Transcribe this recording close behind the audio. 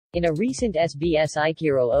In a recent SBS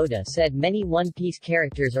Eichiro Oda said many One Piece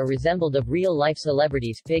characters are resembled of real-life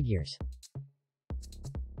celebrities figures.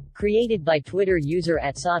 Created by Twitter user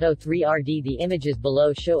 @Sato3rd. The images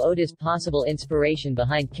below show Oda's possible inspiration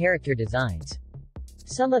behind character designs.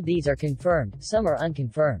 Some of these are confirmed, some are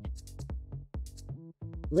unconfirmed.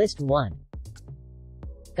 List 1.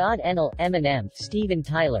 God Enel, Eminem, Steven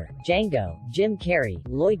Tyler, Jango, Jim Carrey,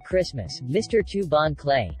 Lloyd Christmas, Mr. 2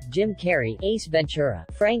 BonClay, Jim Carrey, Ace Ventura,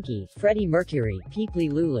 Franky, Freddie Mercury, Peeply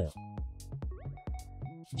Lulu.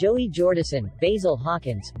 Joey Jordison, Basil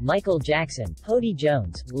Hawkins, Michael Jackson, Hody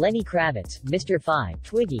Jones, Lenny Kravitz, Mr. 5,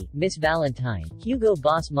 Twiggy, Miss Valentine, Hugo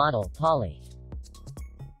Boss Model, Paulie.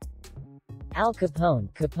 Al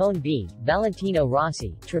Capone, Capone B, Valentino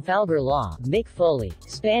Rossi, Trafalgar Law, Mick Foley,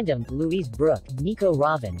 Spandam, Louise Brooke, Nico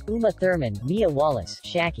Robin, Uma Thurman, Mia Wallace,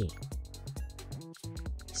 Shaki.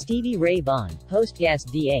 Stevie Ray Vaughan, Postgas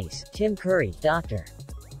D. Ace, Tim Curry, Dr.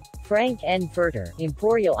 Frank N. Furter,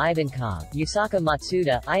 Emporio Ivankov, Yusaka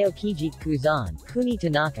Matsuda, Aokiji Kuzan, Kuni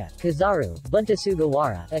Tanaka, Kazaru, Bunta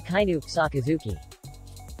Sugawara, Akainu, Sakazuki.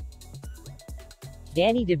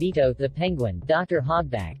 Danny DeVito, The Penguin, Dr.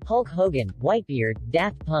 Hogbag, Hulk Hogan, Whitebeard,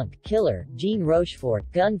 Daft Punk, Killer, Jean Rochefort,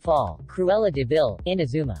 Gunfall, Cruella de Vil,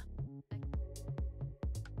 Inazuma.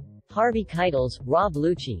 Harvey Keitels, Rob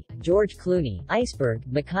Lucci, George Clooney, Iceberg,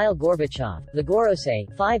 Mikhail Gorbachev, The Gorosei,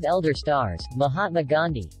 5 Elder Stars, Mahatma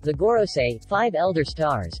Gandhi, The Gorosei, 5 Elder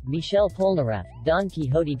Stars, Michel Polnareff, Don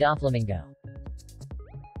Quixote Doflamingo.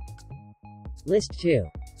 List 2.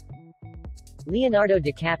 Leonardo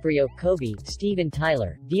DiCaprio, Kobe, Steven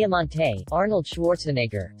Tyler, Diamante, Arnold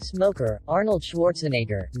Schwarzenegger, Smoker, Arnold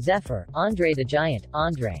Schwarzenegger, Zephyr, Andre the Giant,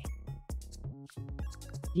 Andre.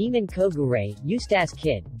 Demon Kogure, Eustace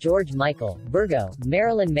Kid, George Michael, Virgo,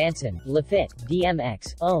 Marilyn Manson, Lafitte,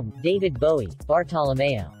 DMX, Ohm, David Bowie,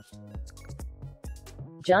 Bartolomeo.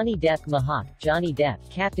 Johnny Depp Mahawk, Johnny Depp,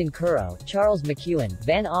 Captain Kuro, Charles McEwen,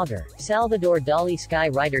 Van Auger, Salvador Dali Sky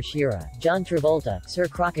Rider Shira, John Travolta, Sir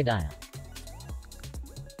Crocodile.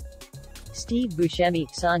 Steve Buscemi,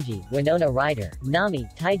 Sanji, Winona Ryder, Nami,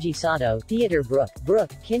 Taiji Sato, Theodore Brooke,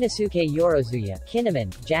 Kinosuke Yorozuya, Kinnaman,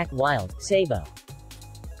 Jack Wilde, Sabo.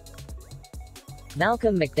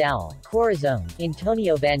 Malcolm McDowell, Corazon,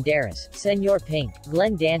 Antonio Banderas, Senor Pink,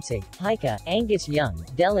 Glenn Danzig, Pika, Angus Young,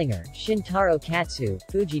 Dellinger, Shintaro Katsu,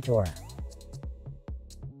 Fujitora.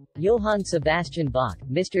 Johann Sebastian Bach,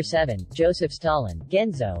 Mr. 7, Joseph Stalin,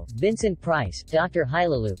 Genzo, Vincent Price, Dr.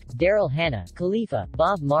 Hylaluk, Daryl Hannah, Khalifa,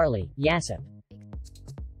 Bob Marley, Yassip.